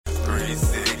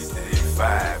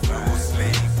365, no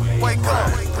sleep. Wake up.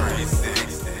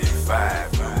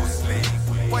 365, no sleep.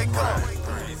 Wake up.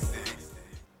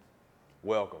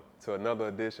 Welcome to another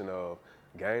edition of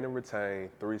Gain and Retain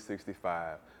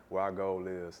 365, where our goal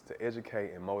is to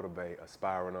educate and motivate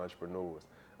aspiring entrepreneurs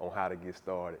on how to get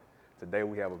started. Today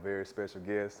we have a very special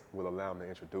guest. We'll allow him to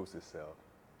introduce himself.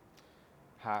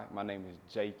 Hi, my name is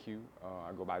JQ.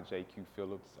 I go by JQ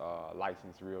Phillips,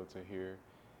 licensed realtor here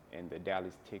in the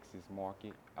Dallas, Texas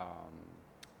market,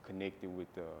 connected with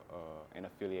and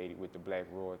affiliated with the Black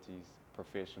Royalties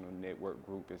Professional Network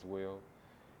Group as well.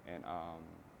 And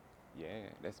yeah,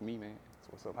 that's me, man. So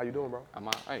what's up? How you doing, bro? I'm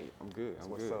all right. I'm good. I'm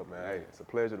what's good. Up, man? Hey, it's a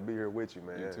pleasure to be here with you,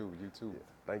 man. You too. You too. Yeah.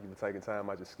 Thank you for taking time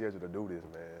out your schedule to do this,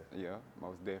 man. Yeah,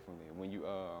 most definitely. When you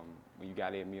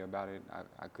got at me about it,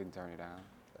 I couldn't turn it down.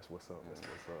 That's what's up. That's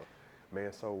what's up,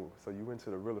 man. So you went to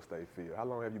the real estate field. How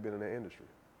long have you been in that industry?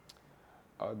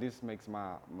 This makes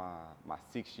my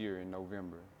 6th year in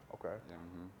November. Okay. Yeah,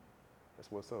 That's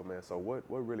what's up, man. So what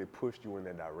really pushed you in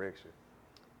that direction?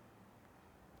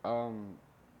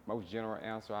 Most general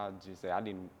answer, I'd just say I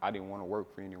didn't want to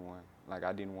work for anyone. Like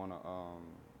I didn't want to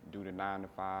do the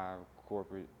 9-to-5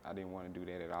 corporate. I didn't want to do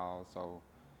that at all. So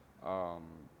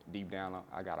deep down,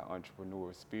 I got an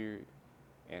entrepreneur spirit,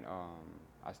 and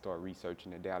I started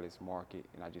researching the Dallas market,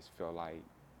 and I just felt like,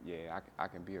 yeah, I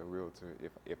can be a realtor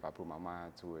if I put my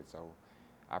mind to it. So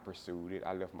I pursued it.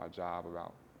 I left my job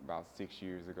about 6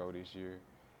 years ago this year,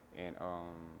 and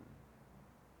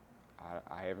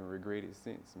I haven't regretted it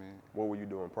since, man. What were you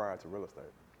doing prior to real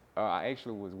estate? I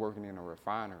actually was working in a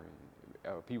refinery.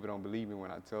 People don't believe me when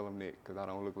I tell them that because I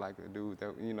don't look like a dude,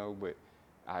 that, but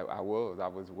I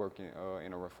was working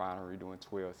in a refinery doing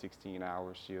 12,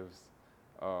 16-hour shifts,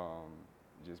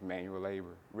 just manual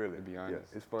labor. Really? To be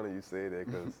honest. Yeah, it's funny you say that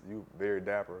because you very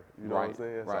dapper, you know Right, what I'm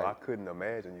saying? right. So I couldn't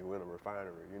imagine you in a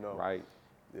refinery, you know? Right.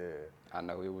 Yeah. I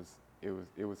know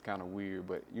it was kind of weird,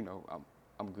 but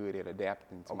I'm good at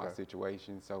adapting to my Okay.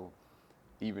 situation. So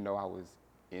even though I was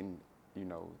in,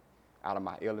 out of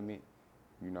my element,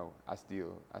 I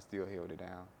still held it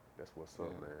down. That's what's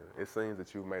up, Yeah. man. It seems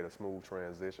that you made a smooth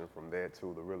transition from that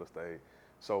to the real estate.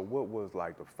 So what was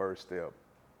like the first step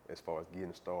as far as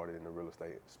getting started in the real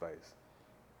estate space?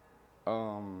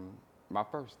 My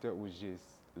first step was just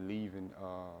leaving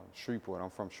Shreveport. I'm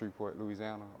from Shreveport,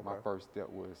 Louisiana. My Okay. first step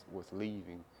was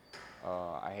leaving.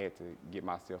 I had to get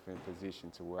myself in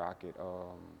position to where I could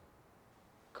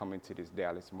come into this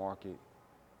Dallas market.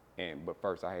 But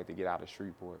first I had to get out of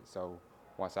Shreveport. So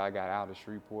once I got out of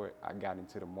Shreveport, I got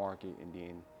into the market, and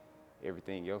then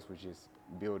everything else was just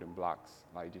building blocks,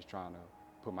 like just trying to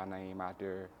put my name out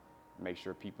there, make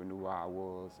sure people knew who I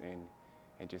was, and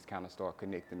just kind of start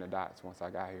connecting the dots once I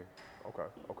got here.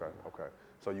 Okay.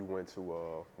 So you went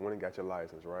and got your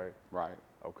license, right? Right.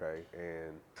 Okay,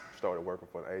 and started working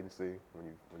for an agency when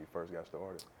you first got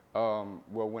started?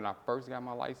 Well, when I first got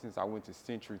my license, I went to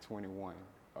Century 21.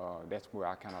 That's where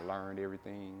I kind of learned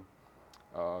everything,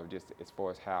 just as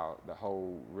far as how the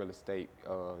whole real estate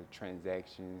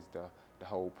transactions, the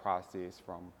whole process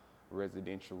from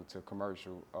residential to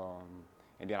commercial,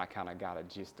 and then I kind of got a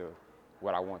gist of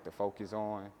what I want to focus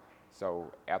on.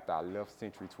 So after I left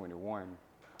Century 21,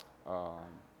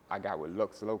 I got with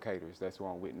Lux Locators. That's who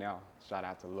I'm with now. Shout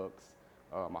out to Lux,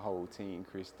 my whole team,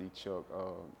 Christy, Chuck,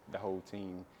 the whole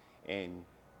team. And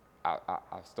I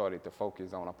started to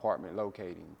focus on apartment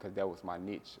locating because that was my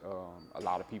niche. A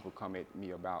lot of people come at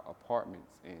me about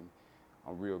apartments, and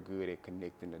I'm real good at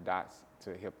connecting the dots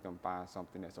to help them find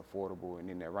something that's affordable and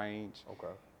in their range.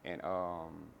 Okay. And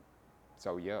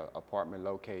so yeah, apartment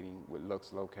locating with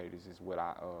Lux Locators is what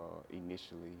I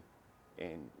initially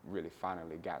and really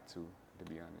finally got to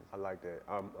be honest. I like that.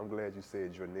 I'm glad you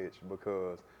said your niche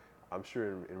because I'm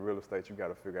sure in real estate you got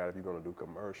to figure out if you're going to do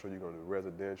commercial, you're going to do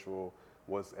residential,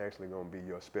 what's actually going to be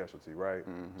your specialty, right?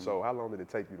 Mm-hmm. So how long did it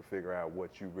take you to figure out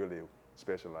what you really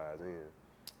specialize in?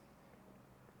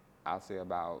 I'll say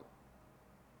about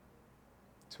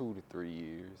 2 to 3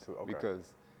 years. Okay.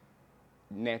 Because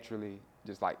naturally,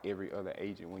 just like every other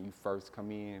agent, when you first come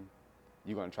in,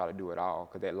 you're going to try to do it all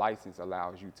because that license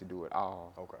allows you to do it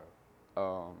all. Okay.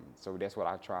 So that's what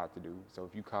I tried to do. So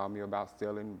if you call me about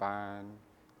selling, buying,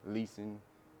 leasing,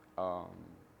 I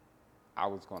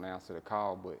was going to answer the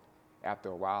call. But after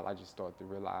a while, I just started to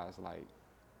realize like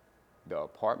the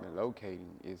apartment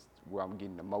locating is where I'm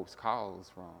getting the most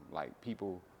calls from. Like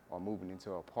people are moving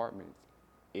into apartments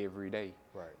every day.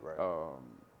 Right.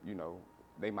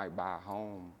 They might buy a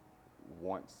home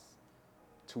once,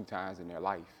 2 times in their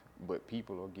life, but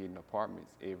people are getting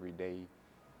apartments every day,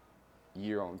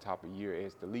 year on top of year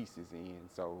as the lease is in.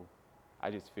 So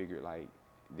I just figured like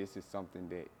this is something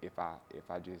that if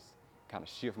I just kind of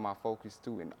shift my focus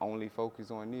to and only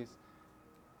focus on this,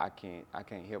 I can't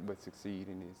help but succeed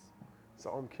in this. So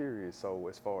I'm curious. So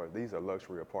as far as these are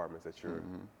luxury apartments that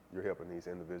you're helping these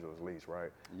individuals lease,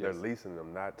 right? They're Yes. leasing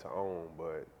them not to own,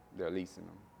 but They're leasing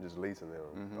them. just leasing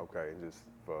them. Okay, just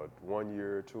for 1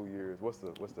 year, 2 years. What's the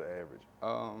average?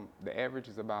 The average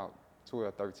is about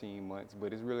 12, 13 months,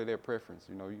 but it's really their preference.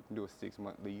 You know, you can do a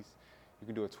 6-month lease, you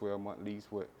can do a 12-month lease,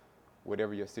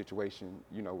 whatever your situation,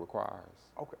 requires.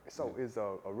 Okay, so is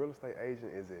a real estate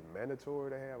agent, is it mandatory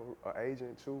to have an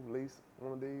agent to lease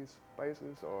one of these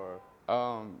spaces, or?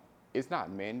 It's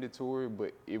not mandatory,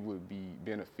 but it would be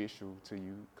beneficial to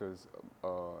you because,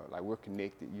 like, we're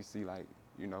connected. You see, like,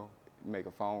 make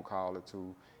a phone call or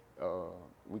two.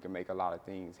 We can make a lot of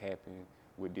things happen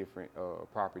with different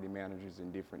property managers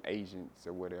and different agents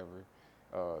or whatever.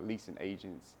 Leasing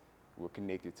agents, we're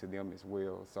connected to them as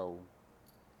well. So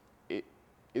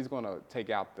it's gonna take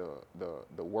out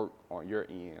the work on your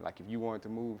end. Like if you wanted to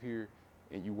move here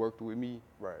and you worked with me,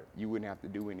 Right. you wouldn't have to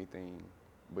do anything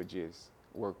but just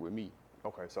work with me.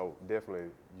 Okay, so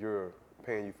definitely you're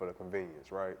paying you for the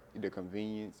convenience, right? The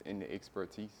convenience and the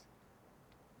expertise.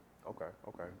 Okay,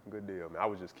 good deal. Man, I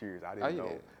was just curious. I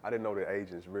yeah. didn't know that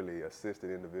agents really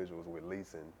assisted individuals with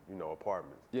leasing,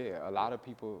 apartments. Yeah, a lot of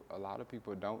people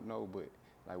don't know, but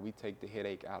like we take the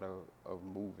headache out of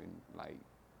moving like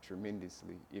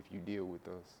tremendously if you deal with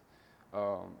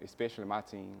us. Especially my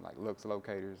team, like Lux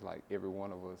Locators, like every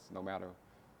one of us, no matter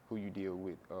who you deal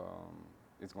with,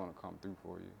 it's gonna come through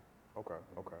for you.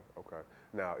 Okay.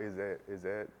 Now, is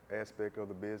that aspect of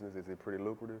the business, is it pretty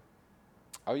lucrative?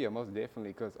 Oh yeah, most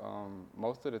definitely. Cause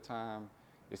most of the time,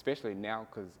 especially now,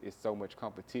 cause it's so much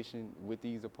competition with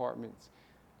these apartments,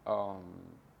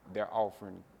 they're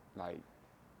offering like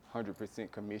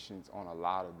 100% commissions on a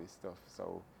lot of this stuff.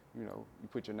 So you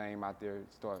put your name out there,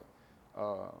 start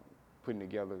putting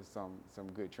together some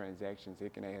good transactions.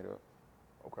 It can add up.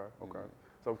 Okay.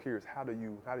 So I'm curious, how do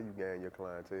you gain your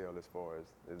clientele as far as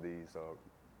these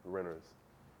renters?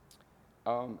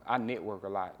 I network a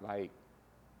lot. Like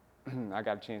I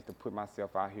got a chance to put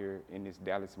myself out here in this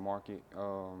Dallas market.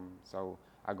 So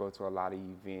I go to a lot of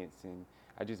events and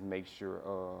I just make sure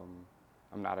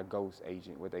I'm not a ghost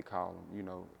agent, what they call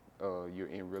them. You're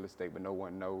in real estate, but no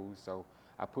one knows. So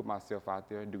I put myself out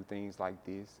there and do things like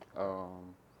this,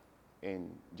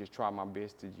 and just try my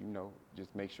best to,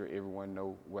 just make sure everyone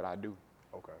know what I do.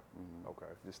 Okay.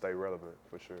 Just stay relevant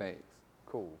for sure. Thanks.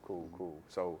 Cool.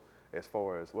 So as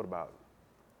far as, what about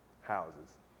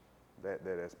houses? That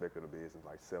aspect of the business,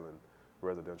 like selling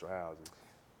residential houses.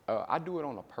 I do it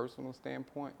on a personal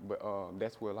standpoint, but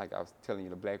that's where, like I was telling you,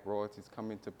 the black royalties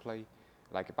come into play.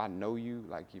 Like if I know you,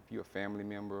 like if you're a family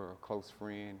member or a close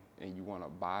friend and you want to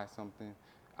buy something,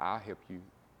 I'll help you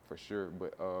for sure.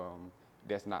 But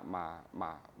that's not my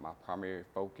primary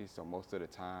focus. So most of the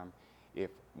time,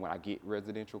 when I get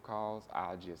residential calls,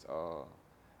 I'll just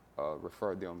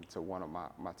refer them to one of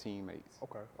my teammates.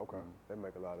 Okay. That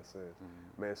make a lot of sense.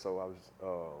 Man, so I was,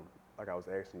 like I was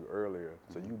asking you earlier,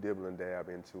 so you dibble and dab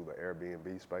into the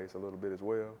Airbnb space a little bit as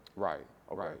well? Right.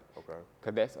 Okay.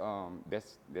 Cause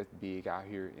that's big out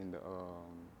here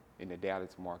in the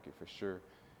Dallas market for sure.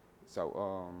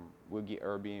 So we'll get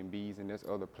Airbnbs, and there's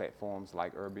other platforms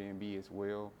like Airbnb as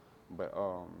well. But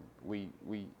we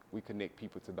connect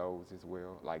people to those as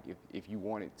well. Like if you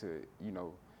wanted to,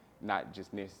 not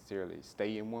just necessarily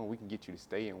stay in one, we can get you to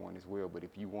stay in one as well. But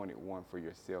if you wanted one for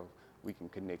yourself, we can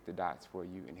connect the dots for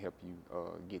you and help you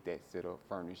get that set up,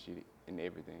 furnish it, and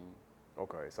everything.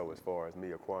 Okay, so as far as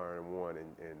me acquiring one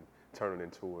and turning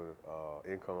into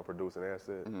an income producing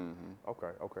asset?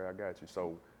 Okay, I got you.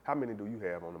 So how many do you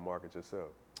have on the market yourself,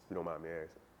 if you don't mind me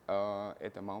asking?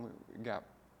 At the moment, we got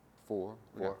four.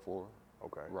 We got four.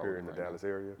 Okay, rolling here in the right now. Dallas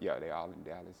area? Yeah, they all in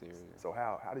Dallas area. So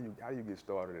how do you get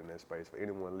started in that space? For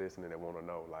anyone listening that want to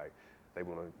know, like they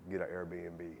want to get an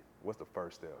Airbnb, what's the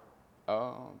first step?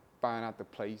 Find out the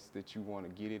place that you want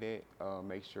to get it at.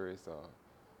 Make sure it's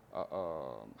a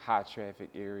high traffic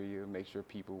area. Make sure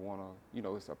people want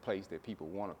to, it's a place that people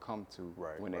want to come to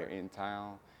when they're in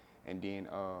town. And then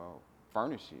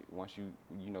furnish it. Once you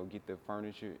get the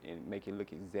furniture and make it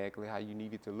look exactly how you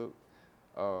need it to look,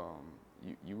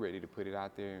 you ready to put it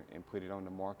out there and put it on the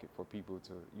market for people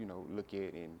to look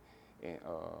at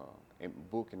and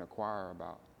book and acquire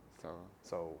about.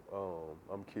 So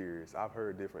I'm curious. I've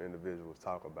heard different individuals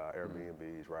talk about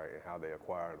Airbnbs, right, and how they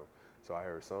acquire them. So I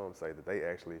heard some say that they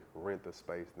actually rent the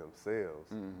space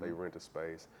themselves. They rent the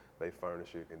space, they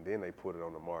furnish it, and then they put it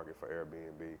on the market for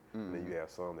Airbnb. And then you have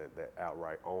some that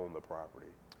outright own the property.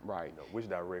 Right. Which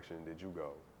direction did you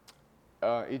go?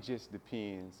 It just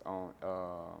depends on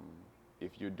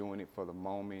if you're doing it for the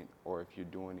moment or if you're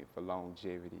doing it for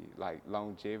longevity. Like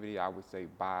longevity, I would say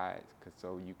buy it 'cause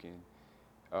so you can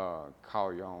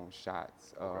call your own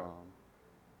shots.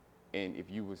 And if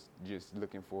you was just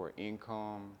looking for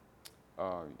income,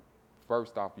 uh,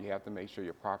 first off, you have to make sure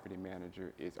your property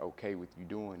manager is okay with you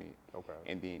doing it. Okay.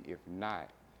 And then if not,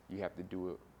 you have to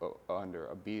do it under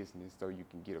a business so you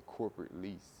can get a corporate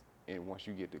lease. And once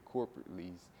you get the corporate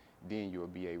lease, then you'll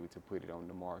be able to put it on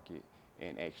the market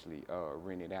and actually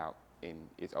rent it out. And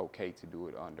it's okay to do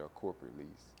it under a corporate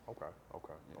lease. Okay.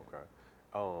 Okay. Yeah.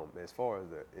 Okay. As far as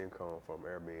the income from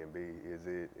Airbnb, is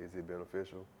it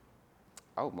beneficial?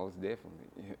 Oh, most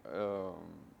definitely.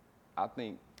 I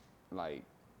think like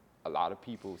a lot of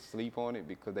people sleep on it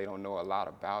because they don't know a lot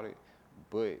about it.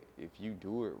 But if you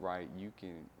do it right, you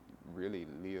can really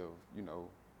live, you know,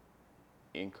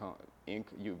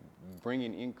 you bring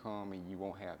in income and you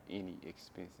won't have any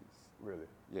expenses. Really?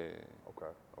 Yeah.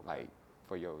 Okay. Like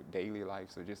for your daily life.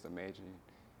 So just imagine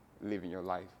living your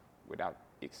life without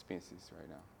expenses right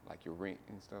now, like your rent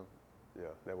and stuff. Yeah,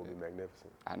 that would be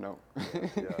magnificent. I know.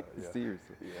 Yeah.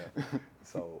 Seriously. Yeah.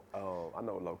 So I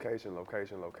know location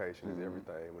is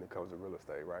everything when it comes to real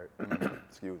estate, right?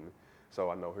 Excuse me. So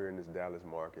I know here in this Dallas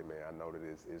market, man, I know that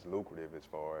it's lucrative as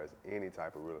far as any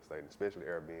type of real estate, especially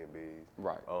Airbnbs.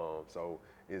 Right. So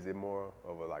is it more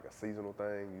of like a seasonal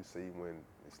thing you see when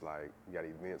it's like you got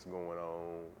events going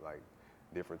on, like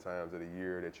different times of the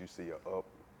year that you see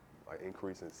like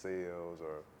increase in sales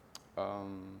or?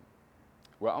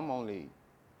 Well, I'm only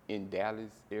in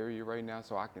Dallas area right now,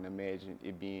 so I can imagine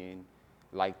it being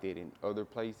like that in other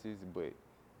places. But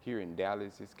here in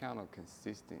Dallas, it's kind of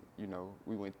consistent. You know,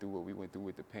 we went through what we went through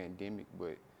with the pandemic,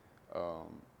 but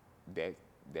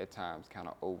that time's kind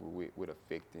of over with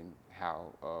affecting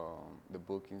how the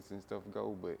bookings and stuff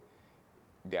go. But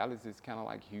Dallas is kind of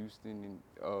like Houston and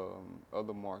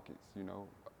other markets. You know,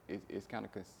 it's kind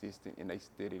of consistent, and they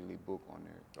steadily book on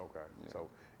there. Okay. Yeah. So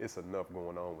it's enough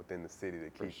going on within the city to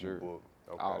For keep sure. you booked.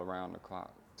 Okay. All around the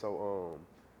clock. So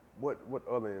what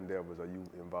other endeavors are you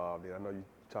involved in? I know you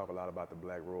talk a lot about the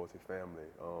Black Royalty family.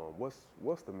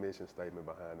 What's the mission statement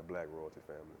behind the Black Royalty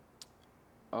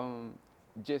family?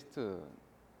 Just to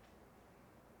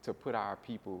put our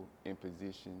people in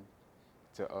position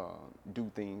to do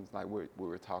things like what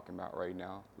we're talking about right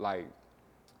now. Like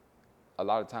a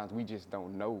lot of times we just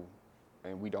don't know,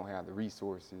 and we don't have the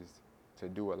resources to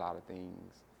do a lot of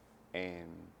things. And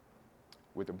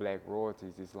with the Black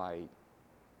Royalties, it's like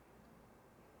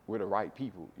we're the right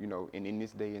people, you know. And in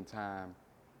this day and time,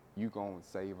 you gonna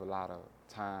save a lot of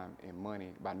time and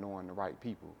money by knowing the right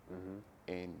people.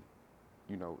 And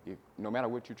you know, if no matter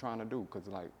what you're trying to do, because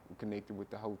like we're connected with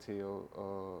the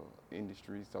hotel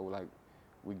industry, so like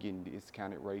we're getting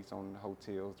discounted rates on the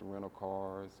hotels, the rental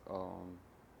cars,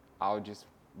 all just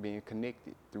being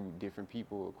connected through different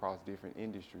people across different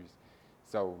industries.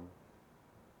 So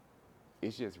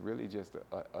it's just really just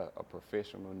a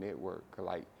professional network.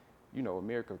 Like, you know,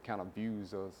 America kind of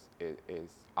views us as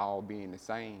all being the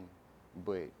same,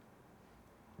 but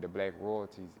the Black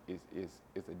Royalties is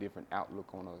a different outlook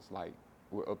on us. Like,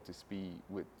 we're up to speed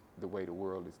with the way the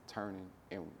world is turning,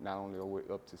 and not only are we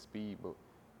up to speed, but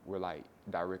we're like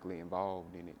directly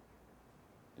involved in it.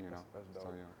 You know, That's dope. So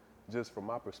yeah. Just from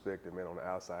my perspective, man, on the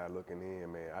outside looking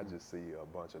in, man, I just see a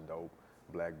bunch of dope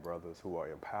Black brothers who are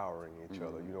empowering each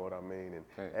other, you know what I mean? And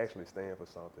Thanks. actually stand for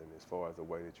something as far as the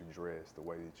way that you dress, the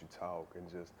way that you talk, and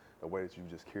just the way that you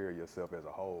just carry yourself as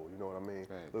a whole, you know what I mean?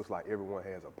 Thanks. Looks like everyone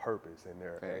has a purpose and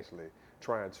they're Thanks. actually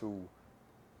trying to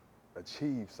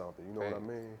achieve something, you know what I Thanks.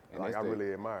 mean? And Like, that's I the-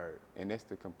 really admire it. And that's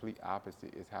the complete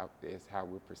opposite is how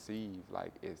we're perceived,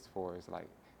 like as far as like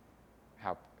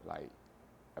how like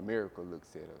America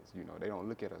looks at us. You know, they don't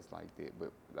look at us like that,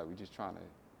 but like we're just trying to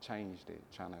change that,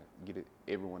 trying to get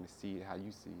everyone to see it how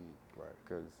you see it. Right.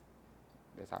 Because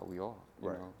that's how we are. You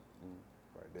Right. know.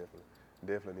 Right,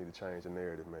 definitely need to change the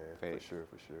narrative, man. Facts. For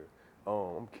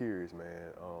sure. I'm curious,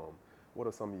 man. What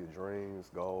are some of your dreams,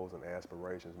 goals, and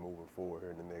aspirations moving forward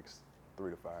here in the next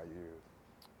 3 to 5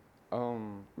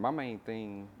 years? My main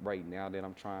thing right now that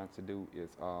I'm trying to do is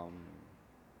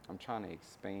I'm trying to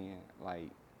expand.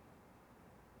 Like,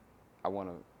 I want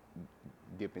to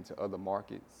dip into other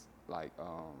markets, like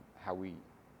how we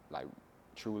like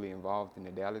truly involved in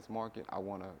the Dallas market. I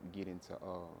want to get into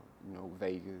you know,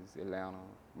 Vegas, Atlanta,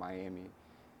 Miami,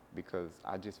 because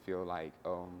I just feel like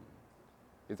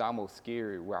it's almost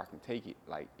scary where I can take it.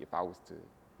 Like, if I was to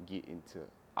get into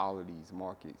all of these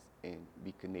markets and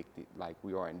be connected like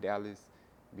we are in Dallas,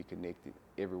 be connected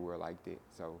everywhere like that.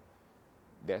 So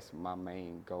that's my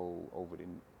main goal over the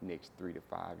next 3 to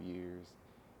 5 years.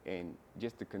 and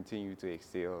just to continue to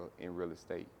excel in real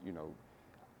estate. You know,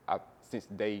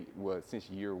 since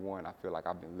year one, I feel like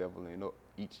I've been leveling up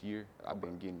each year. I've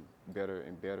been getting better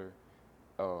and better.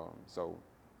 So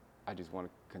I just want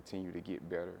to continue to get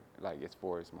better, like as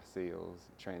far as my sales,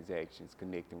 transactions,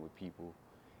 connecting with people,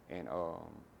 and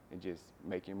just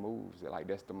making moves. Like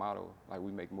that's the motto. Like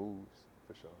we make moves.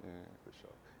 For sure. Yeah. For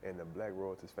sure. And the Black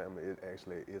Royalties family is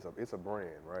actually it's a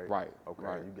brand, right? Right. Okay.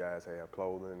 Right. You guys have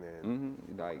clothing and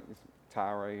Like this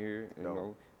tie right here. You Dope.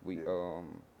 know, we Yeah.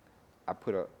 I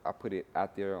put it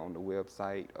out there on the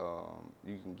website.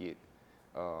 You can get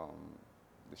the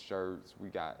shirts.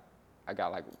 I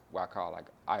got like what I call like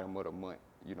item of the month.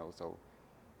 You know, so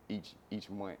each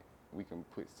month we can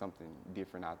put something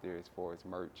different out there as far as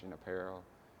merch and apparel.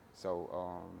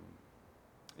 So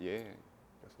yeah,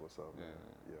 that's what's up, man.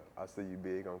 Yeah. Yeah. I see you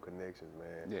big on connections,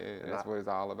 man. yeah, And that's what it's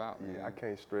all about. Yeah, man. I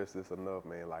can't stress this enough,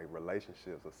 man. Like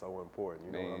relationships are so important.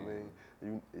 You know what I Man.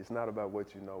 mean? It's not about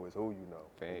what you know; it's who you know.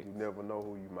 Facts. You never know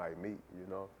who you might meet. You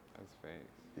know? That's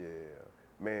facts. Yeah,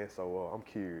 man. So I'm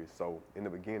curious. So in the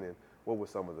beginning, what were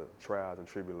some of the trials and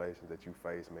tribulations that you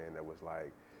faced, man? That was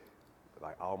like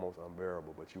almost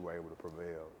unbearable, but you were able to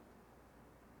prevail.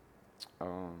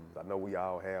 I know we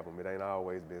all have them. It ain't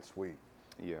always been sweet.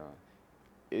 Yeah,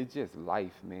 it's just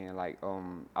life, man. Like,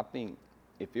 I think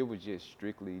if it was just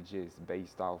strictly just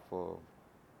based off of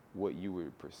what you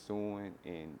were pursuing,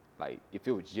 and like if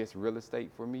it was just real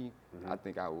estate for me, I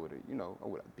think I would have, I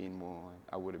would have been one.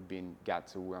 I would have got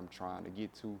to where I'm trying to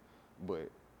get to, but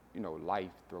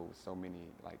life throws so many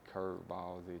like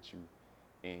curveballs at you,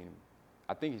 and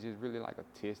I think it's just really like a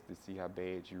test to see how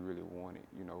bad you really want it,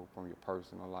 from your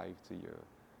personal life to your,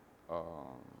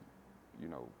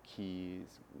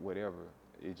 kids, whatever.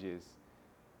 It just,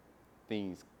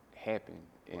 things happen,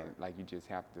 and Right. like you just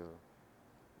have to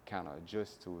kind of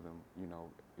adjust to them,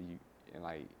 and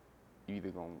like you either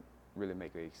gonna really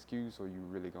make an excuse or you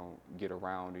really gonna get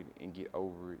around it and get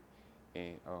over it.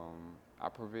 And I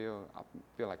feel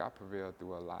like I prevailed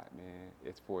through a lot, man,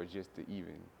 as far as just to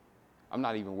even, I'm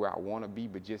not even where I want to be,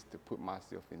 but just to put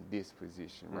myself in this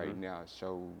position right now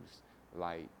shows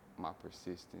like my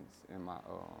persistence and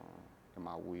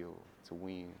my will to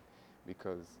win.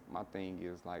 Because my thing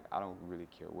is like I don't really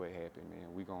care what happened,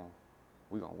 man. We gonna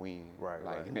win. Right,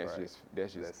 Like right, and that's right. just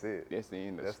that's it. that's the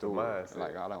end of the That's the story. mindset.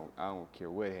 Like I don't care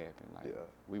what happened. Like Yeah.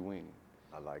 we winning.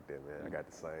 I like that, man. I got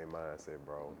the same mindset,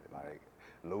 bro. Like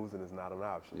losing is not an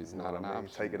option. It's you know not what an I mean?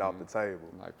 option. Take it off man. the table.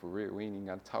 Like for real, we ain't even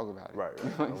gotta talk about it. Right,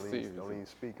 right. Like, Don't seriously. even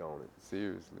speak on it.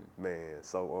 Seriously. Man,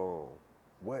 so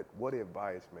what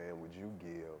advice, man, would you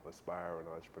give aspiring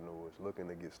entrepreneurs looking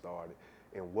to get started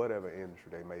in whatever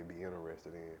industry they may be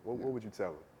interested in? What would you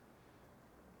tell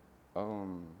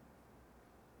them?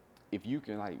 If you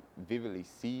can like vividly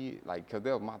see it, like, cause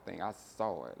that was my thing. I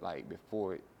saw it like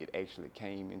before it actually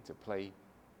came into play.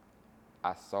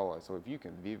 I saw it. So if you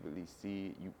can vividly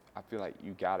see it, I feel like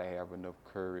you gotta have enough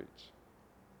courage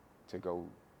to go,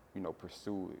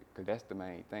 pursue it. Cause that's the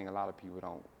main thing. A lot of people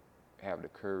don't have the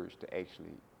courage to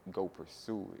actually go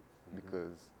pursue it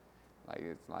because, like,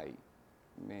 it's like,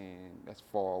 man, that's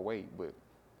far away. But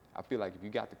I feel like if you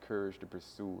got the courage to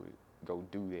pursue it, go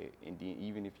do that. And then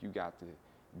even if you got to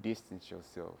distance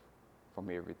yourself from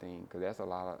everything, because that's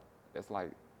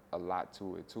like a lot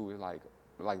to it too. It's like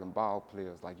them ball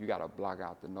players, like you gotta block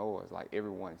out the noise. Like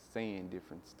everyone's saying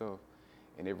different stuff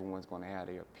and everyone's gonna have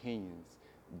their opinions,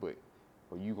 but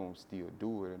are you gonna still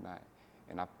do it or not?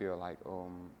 And I feel like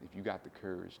if you got the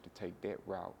courage to take that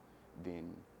route,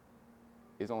 then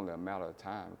it's only a matter of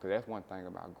time. Because that's one thing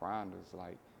about grinders,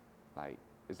 like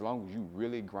as long as you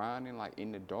really grinding, like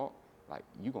in the dark, like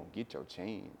you gonna get your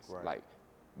chance. Right. Like,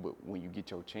 but when you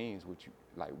get your chance, what you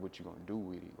gonna do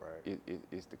with it? Right.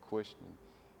 It's the question.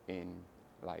 And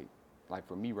like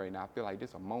for me right now, I feel like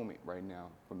this a moment right now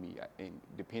for me. And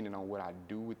depending on what I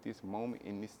do with this moment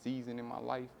in this season in my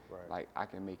life, Right. like I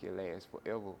can make it last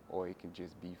forever, or it can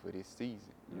just be for this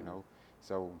season, you know?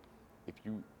 So if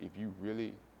you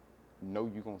really know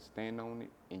you're gonna stand on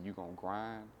it and you're gonna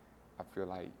grind, I feel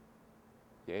like,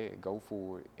 yeah, go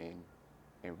for it and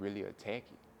really attack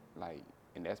it. Like,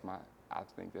 and I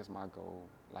think that's my goal.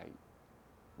 Like,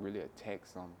 really attack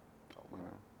something. You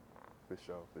know? For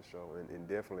sure, and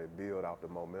definitely build out the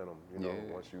momentum. Yeah.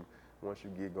 Once you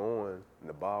get going, and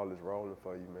the ball is rolling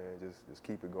for you, man. Just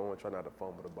keep it going. Try not to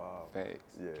fumble the ball.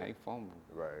 Facts. Yeah. Can't fumble.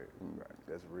 Right.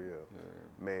 That's real.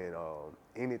 Yeah. Man,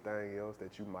 anything else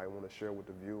that you might want to share with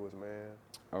the viewers, man?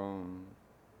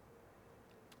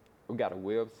 We got a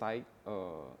website,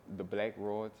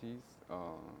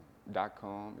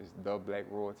 theblackroyalties.com. It's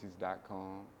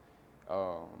theblackroyalties.com.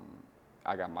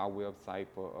 I got my website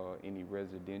for any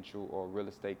residential or real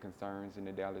estate concerns in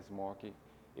the Dallas market.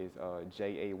 It's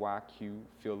JAYQ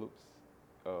Phillips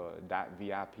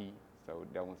 .VIP. So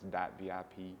that one's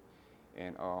 .VIP.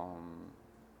 And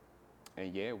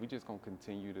yeah, we just gonna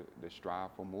continue to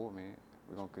strive for more, man.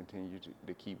 We're gonna continue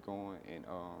to keep going and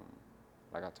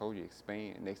like I told you,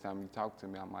 expand. Next time you talk to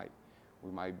me,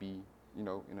 we might be, you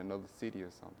know, in another city or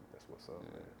something. That's what's up,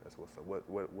 man. That's what's up.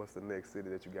 What's the next city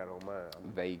that you got on mind?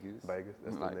 Vegas. Vegas?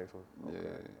 That's the next one? Yeah.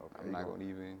 Okay. I'm not gonna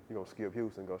even. You gonna skip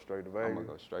Houston, go straight to Vegas? I'm gonna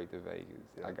go straight to Vegas.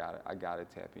 Yeah. I gotta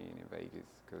tap in Vegas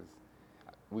because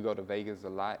we go to Vegas a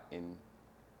lot, and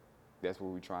that's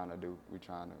what we're trying to do. We're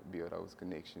trying to build those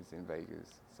connections in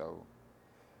Vegas. So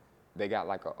they got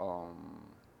like a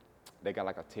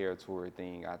territory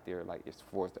thing out there, like it's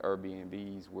for the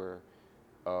Airbnbs where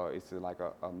it's like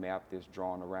a map that's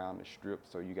drawn around the strip.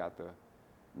 So you got to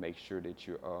make sure that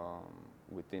you're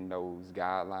within those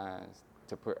guidelines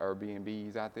to put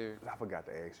Airbnbs out there. I forgot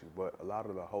to ask you, but a lot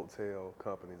of the hotel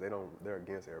companies, they're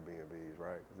against Airbnbs,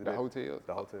 right? The hotels?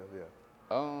 The hotels, yeah.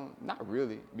 Not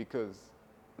really, because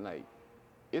like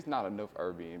it's not enough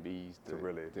Airbnbs to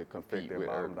really compete their with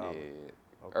bottom dollar.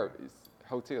 Okay.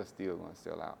 Hotels still gonna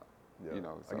sell out. Yeah. You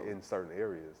know, so like in certain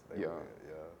areas. They Yeah. will,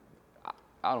 yeah.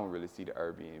 I don't really see the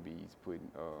Airbnbs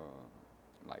putting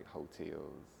like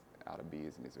hotels out of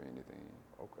business or anything.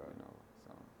 Okay. You know,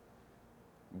 so.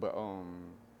 But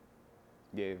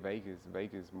yeah,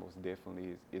 Vegas most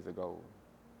definitely is a goal.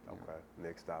 Okay.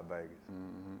 Next stop, Vegas.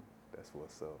 Mm-hmm. That's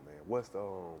what's up, man. What's the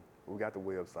we got the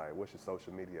website. What's your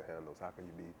social media handles? How can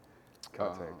you be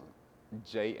contacted?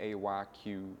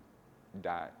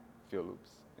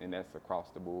 JAYQ.Phillips, and that's across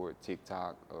the board.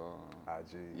 TikTok,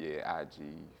 IG. yeah,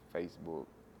 IG, Facebook,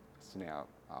 Snap,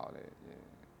 all that. Yeah.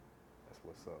 That's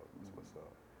what's up. That's what's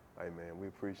up. Hey, man, we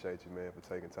appreciate you, man, for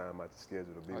taking time out your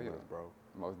schedule to be with us, bro.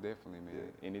 Most definitely, man.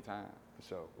 Yeah. Anytime. For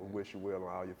sure. We wish you well on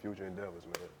all your future endeavors,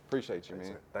 man. Appreciate you, Thanks,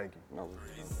 man. Thank you. No.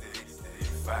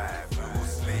 365, no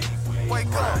sleep.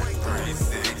 Wake up.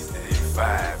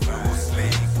 365.